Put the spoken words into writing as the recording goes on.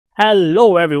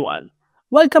Hello everyone.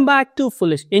 Welcome back to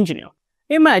Foolish Engineer.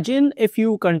 Imagine if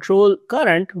you control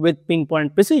current with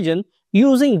pinpoint precision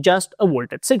using just a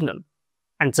voltage signal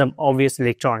and some obvious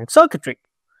electronic circuitry.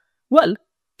 Well,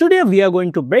 today we are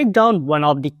going to break down one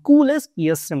of the coolest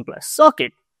yet simplest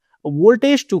circuit, a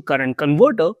voltage to current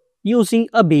converter using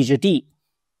a BJT.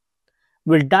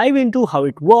 We'll dive into how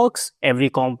it works,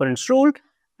 every component's role,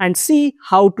 and see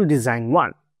how to design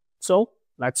one. So,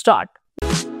 let's start.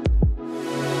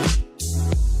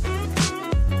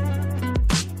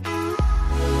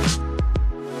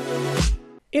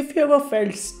 If you ever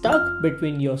felt stuck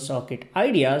between your circuit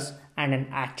ideas and an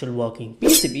actual working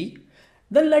PCB,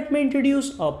 then let me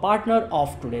introduce our partner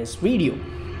of today's video,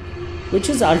 which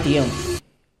is Altium.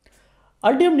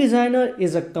 Altium Designer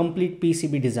is a complete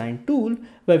PCB design tool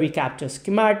where we capture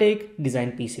schematic,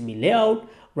 design PCB layout,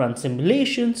 run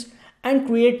simulations, and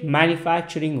create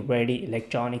manufacturing-ready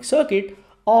electronic circuit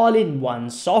all in one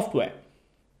software.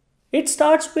 It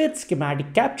starts with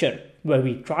schematic capture, where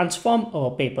we transform our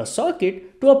paper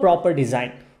circuit to a proper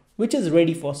design, which is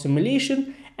ready for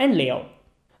simulation and layout.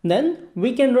 Then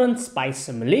we can run SPICE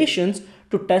simulations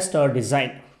to test our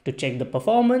design, to check the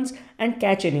performance and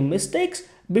catch any mistakes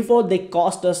before they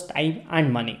cost us time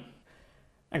and money.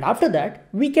 And after that,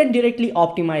 we can directly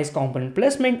optimize component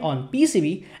placement on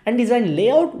PCB and design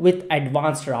layout with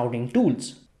advanced routing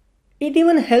tools. It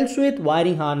even helps with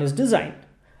wiring harness design,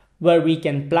 where we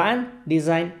can plan,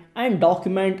 design, and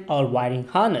document our wiring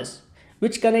harness,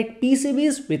 which connect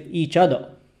PCBs with each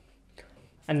other.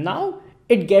 And now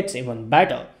it gets even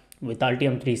better with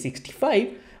Altium 365,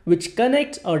 which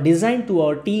connects our design to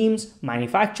our teams,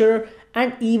 manufacturer,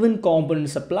 and even component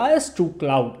suppliers through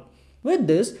cloud. With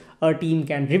this, our team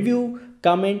can review,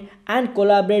 comment, and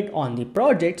collaborate on the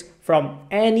projects from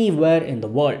anywhere in the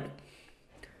world.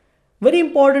 Very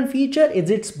important feature is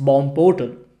its BOM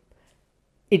portal.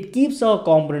 It keeps our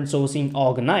component sourcing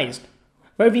organized,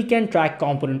 where we can track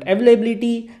component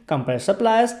availability, compare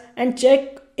suppliers, and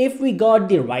check if we got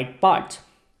the right parts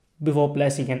before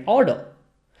placing an order.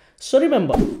 So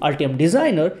remember, Altium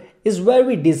Designer is where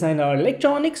we design our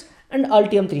electronics, and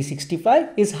Altium 365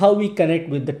 is how we connect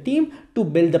with the team to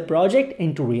build the project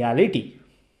into reality.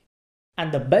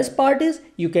 And the best part is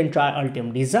you can try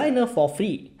Altium Designer for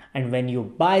free, and when you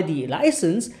buy the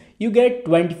license, you get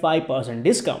 25%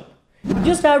 discount. You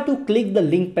just have to click the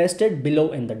link pasted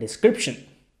below in the description.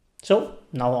 So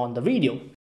now on the video.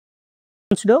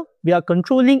 Consider we are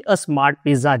controlling a smart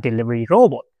pizza delivery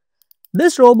robot.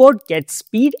 This robot gets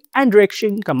speed and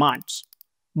direction commands,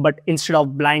 but instead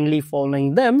of blindly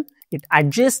following them, it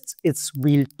adjusts its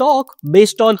wheel torque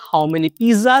based on how many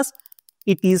pizzas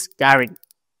it is carrying.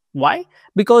 Why?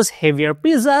 Because heavier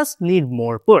pizzas need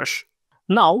more push.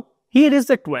 Now here is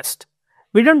the twist.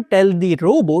 We don't tell the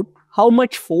robot how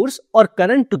much force or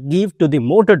current to give to the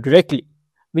motor directly.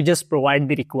 We just provide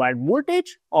the required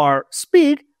voltage or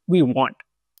speed we want.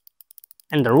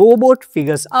 And the robot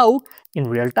figures out in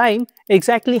real time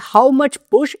exactly how much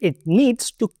push it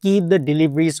needs to keep the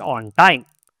deliveries on time,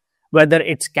 whether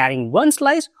it's carrying one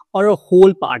slice or a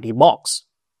whole party box.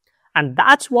 And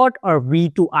that's what our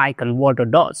V to I converter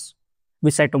does.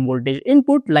 We set a voltage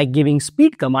input like giving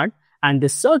speed command, and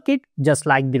this circuit, just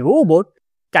like the robot,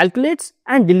 calculates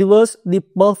and delivers the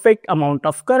perfect amount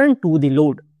of current to the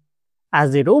load.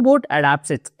 As the robot adapts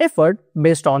its effort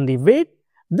based on the weight,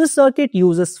 this circuit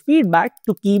uses feedback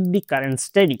to keep the current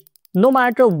steady, no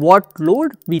matter what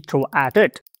load we throw at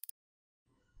it.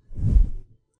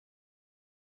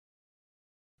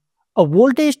 A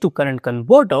voltage to current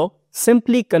converter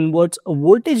simply converts a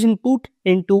voltage input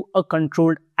into a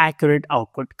controlled accurate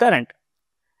output current.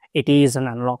 It is an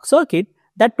analog circuit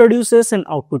that produces an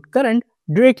output current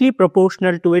directly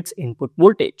proportional to its input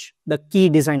voltage. The key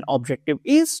design objective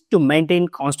is to maintain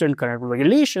constant current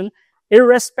regulation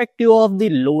irrespective of the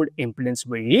load impedance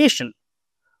variation,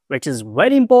 which is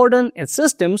very important in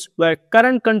systems where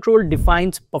current control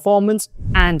defines performance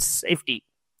and safety.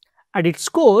 At its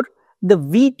core, the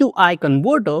V to I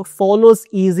converter follows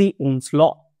easy Ohm's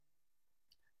law,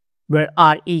 where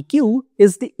Req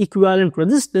is the equivalent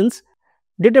resistance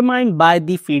determined by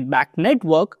the feedback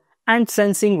network and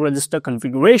sensing resistor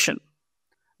configuration.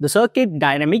 The circuit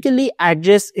dynamically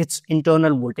adjusts its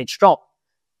internal voltage drop,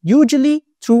 usually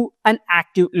through an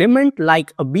active element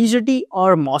like a BJT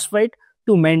or MOSFET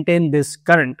to maintain this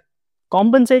current,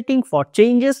 compensating for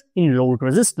changes in load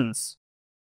resistance.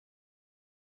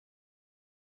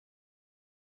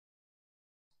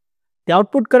 The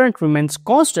output current remains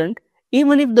constant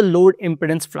even if the load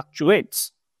impedance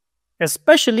fluctuates.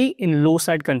 Especially in low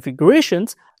side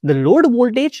configurations, the load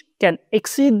voltage can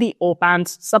exceed the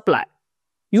op-amp's supply.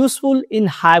 useful in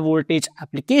high voltage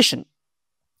application.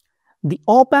 The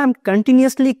op-amp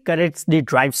continuously corrects the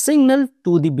drive signal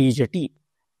to the BJT,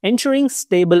 ensuring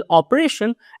stable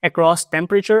operation across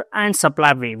temperature and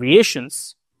supply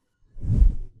variations.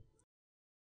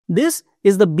 This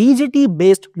is the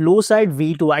BJT-based low-side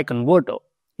V to I converter.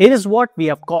 Here is what we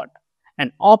have got: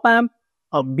 an op-amp,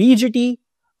 a BJT,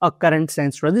 a current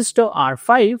sense resistor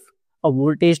R5, a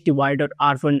voltage divider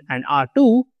R1 and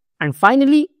R2, and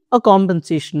finally a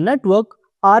compensation network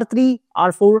R3,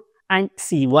 R4, and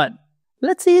C1.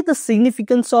 Let's see the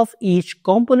significance of each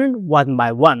component one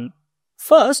by one.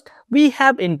 First, we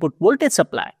have input voltage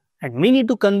supply, and we need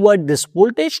to convert this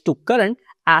voltage to current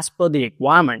as per the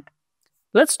requirement.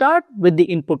 Let's start with the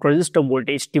input resistor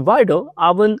voltage divider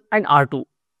R1 and R2,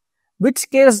 which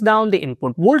scales down the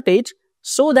input voltage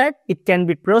so that it can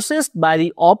be processed by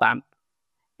the op-amp,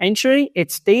 ensuring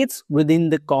it stays within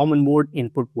the common mode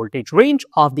input voltage range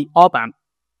of the op-amp.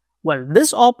 Well,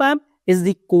 this op-amp is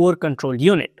the core control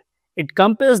unit. It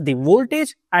compares the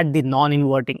voltage at the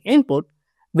non-inverting input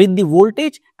with the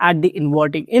voltage at the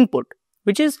inverting input,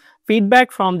 which is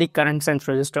feedback from the current sense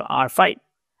resistor R5,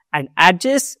 and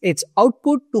adjusts its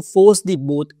output to force the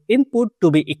both input to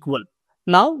be equal.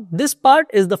 Now, this part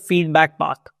is the feedback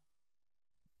path.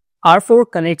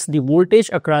 R4 connects the voltage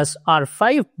across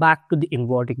R5 back to the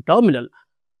inverting terminal,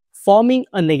 forming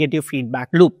a negative feedback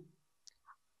loop.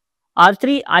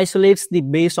 R3 isolates the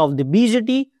base of the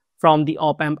BJT from the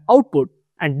op-amp output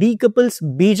and decouples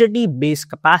BJT base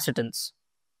capacitance.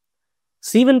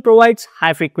 C1 provides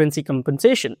high-frequency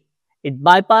compensation. It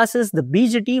bypasses the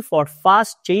BJT for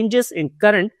fast changes in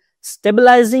current,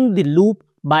 stabilizing the loop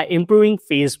by improving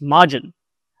phase margin.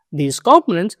 These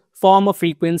components form a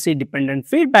frequency-dependent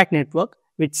feedback network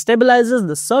which stabilizes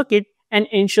the circuit and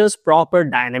ensures proper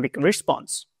dynamic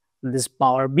response. This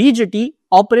power BJT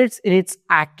operates in its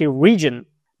active region,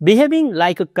 behaving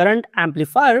like a current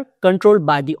amplifier controlled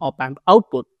by the op-amp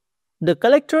output. The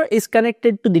collector is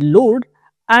connected to the load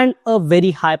and a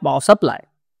very high power supply.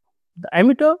 The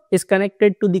emitter is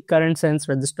connected to the current sense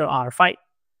resistor R5.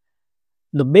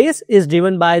 The base is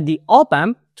driven by the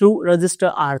op-amp through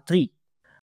resistor R3.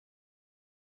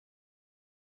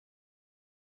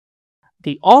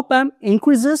 The op-amp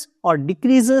increases or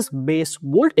decreases base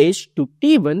voltage to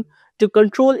T1 to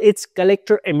control its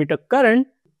collector-emitter current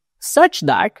such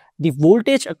that the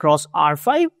voltage across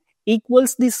R5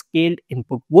 equals the scaled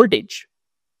input voltage.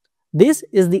 This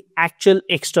is the actual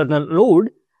external load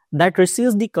that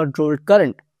receives the controlled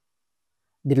current.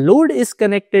 The load is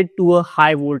connected to a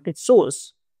high voltage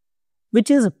source,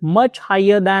 which is much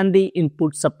higher than the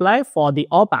input supply for the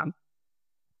op-amp.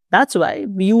 That's why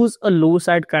we use a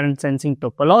low-side current sensing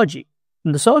topology.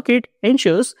 The circuit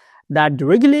ensures that the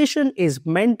regulation is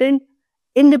maintained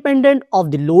independent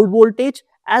of the load voltage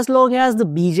as long as the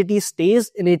BJT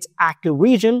stays in its active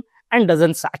region and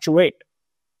doesn't saturate.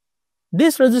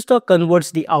 This resistor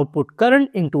converts the output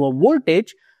current into a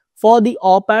voltage for the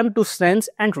op-amp to sense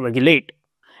and regulate.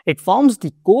 It forms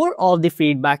the core of the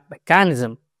feedback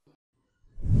mechanism.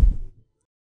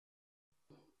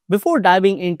 Before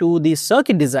diving into the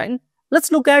circuit design,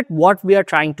 let's look at what we are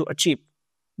trying to achieve.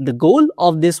 The goal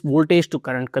of this voltage to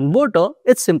current converter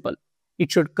is simple.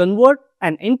 It should convert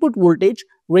an input voltage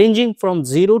ranging from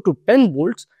 0 to 10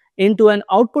 volts into an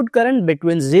output current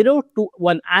between 0 to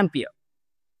 1 ampere.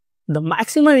 The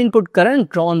maximum input current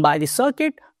drawn by the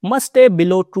circuit must stay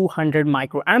below 200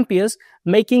 microamperes,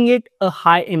 making it a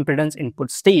high impedance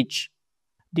input stage.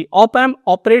 The op-amp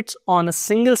operates on a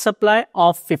single supply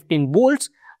of 15 volts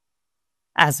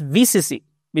as VCC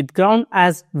with ground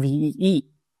as VEE.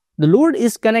 The load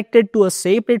is connected to a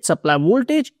separate supply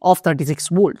voltage of 36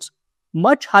 volts,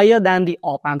 much higher than the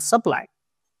op-amp supply.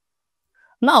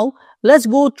 Now, let's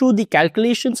go through the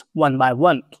calculations one by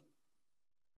one.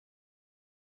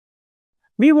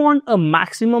 We want a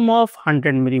maximum of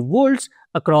 100 millivolts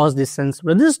across the sense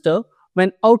resistor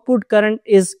when output current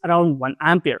is around 1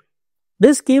 ampere.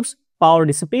 This keeps power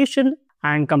dissipation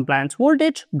and compliance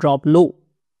voltage drop low.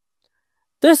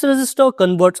 This resistor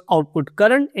converts output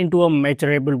current into a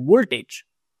measurable voltage.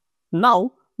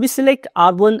 Now, we select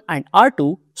R1 and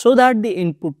R2 so that the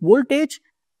input voltage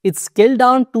is scaled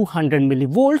down to 100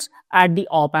 millivolts at the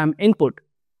op-amp input.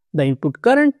 The input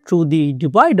current through the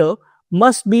divider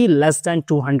must be less than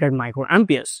 200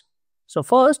 microamperes. So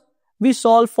first, we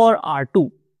solve for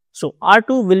R2. So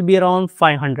R2 will be around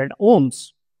 500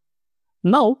 ohms.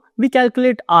 Now, we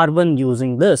calculate R1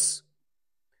 using this.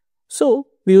 So,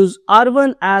 we use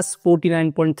R1 as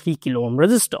 49.3 kilo ohm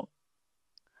resistor.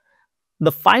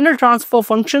 The final transfer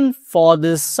function for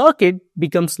this circuit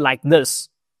becomes like this.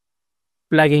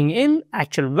 Plugging in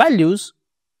actual values.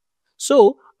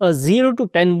 So, a 0 to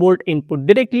 10 volt input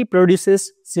directly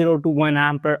produces 0 to 1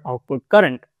 ampere output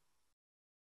current.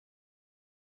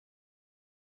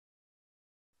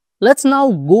 Let's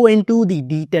now go into the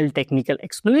detailed technical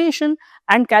explanation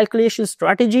and calculation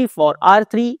strategy for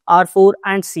R3, R4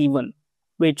 and C1,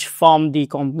 which form the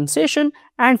compensation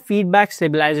and feedback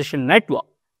stabilization network.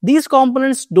 These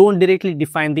components don't directly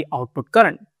define the output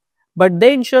current, but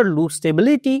they ensure loop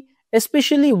stability,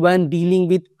 especially when dealing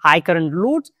with high current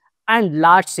loads and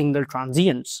large signal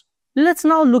transients. Let's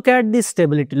now look at the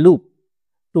stability loop.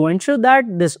 To ensure that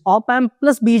this op-amp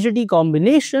plus BJT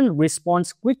combination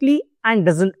responds quickly and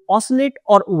doesn't oscillate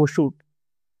or overshoot,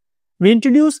 we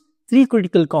introduce three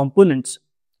critical components: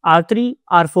 R3,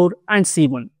 R4 and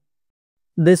C1.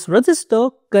 This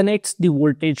resistor connects the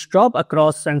voltage drop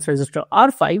across sense resistor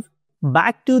R5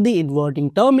 back to the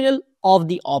inverting terminal of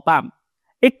the op-amp.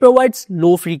 It provides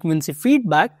low frequency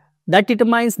feedback that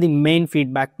determines the main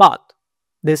feedback path.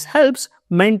 This helps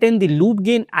maintain the loop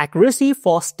gain accuracy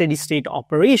for steady state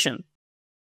operation.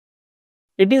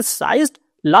 It is sized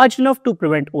large enough to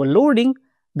prevent overloading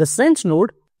the sense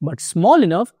node but small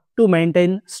enough to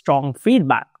maintain strong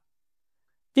feedback.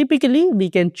 Typically, we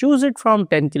can choose it from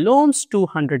 10 kΩ to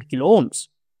 100 kΩ.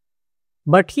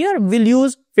 But here we'll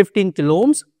use 15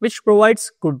 kΩ, which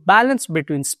provides good balance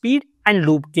between speed and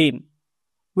loop gain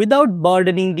without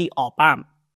burdening the op-amp.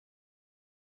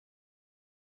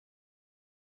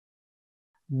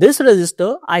 This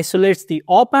resistor isolates the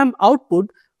op-amp output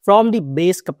from the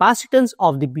base capacitance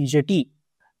of the BJT.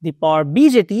 The power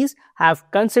BJTs have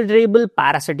considerable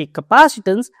parasitic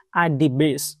capacitance at the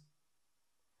base,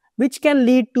 which can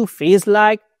lead to phase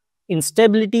lag,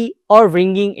 instability or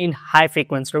ringing in high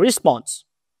frequency response.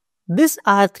 This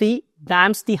R3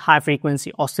 damps the high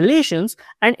frequency oscillations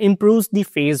and improves the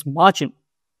phase margin.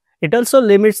 It also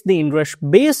limits the inrush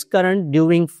base current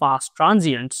during fast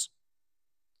transients.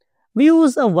 We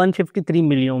use a 153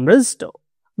 milliohm resistor,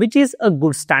 which is a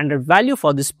good standard value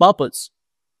for this purpose.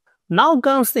 Now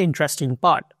comes the interesting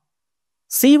part.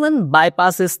 C1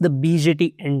 bypasses the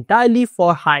BJT entirely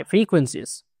for high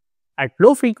frequencies. At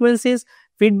low frequencies,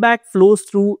 feedback flows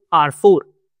through R4.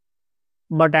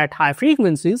 But at high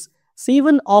frequencies,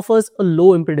 C1 offers a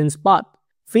low impedance path,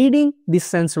 feeding the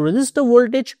sense resistor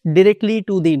voltage directly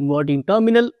to the inverting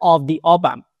terminal of the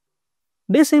op-amp.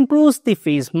 This improves the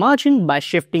phase margin by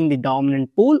shifting the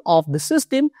dominant pole of the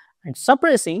system and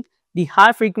suppressing the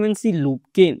high frequency loop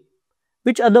gain,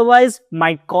 which otherwise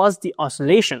might cause the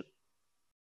oscillation.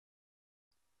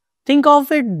 Think of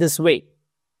it this way: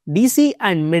 DC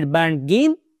and midband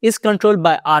gain is controlled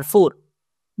by R4,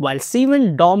 while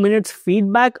C1 dominates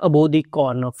feedback above the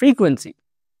corner frequency.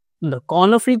 The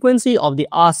corner frequency of the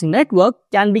RC network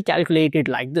can be calculated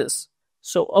like this.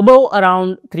 So above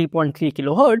around 3.3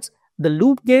 kHz, the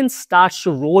loop gain starts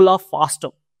to roll off faster,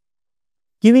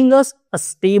 giving us a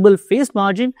stable phase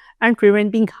margin and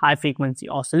preventing high frequency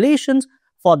oscillations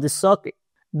for this circuit.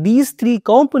 These three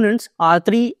components,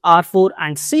 R3, R4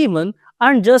 and C1,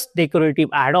 aren't just decorative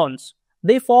add-ons.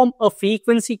 They form a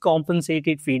frequency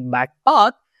compensated feedback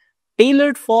path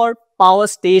tailored for power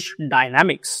stage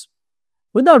dynamics.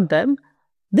 Without them,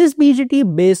 this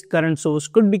BJT based current source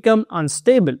could become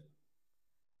unstable,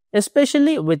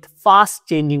 especially with fast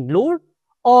changing load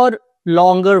or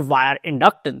longer wire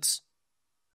inductance.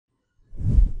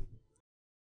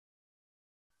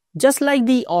 Just like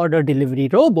the order delivery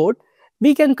robot,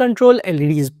 we can control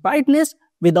LED's brightness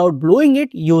without blowing it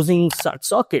using such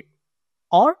circuit,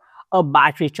 or a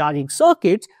battery charging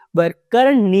circuit where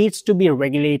current needs to be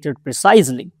regulated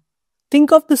precisely.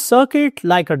 Think of the circuit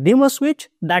like a dimmer switch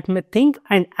that may think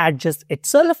and adjust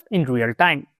itself in real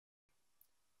time.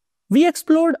 We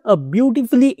explored a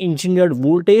beautifully engineered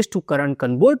voltage to current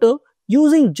converter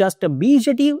using just a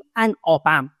BJT and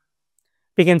op-amp.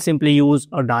 We can simply use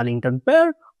a Darlington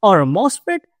pair or a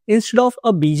MOSFET instead of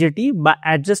a BJT by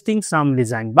adjusting some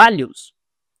design values.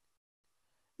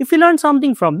 If you learned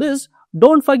something from this,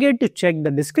 don't forget to check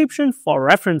the description for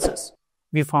references.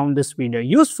 If you found this video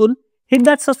useful, hit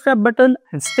that subscribe button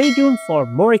and stay tuned for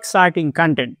more exciting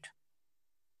content.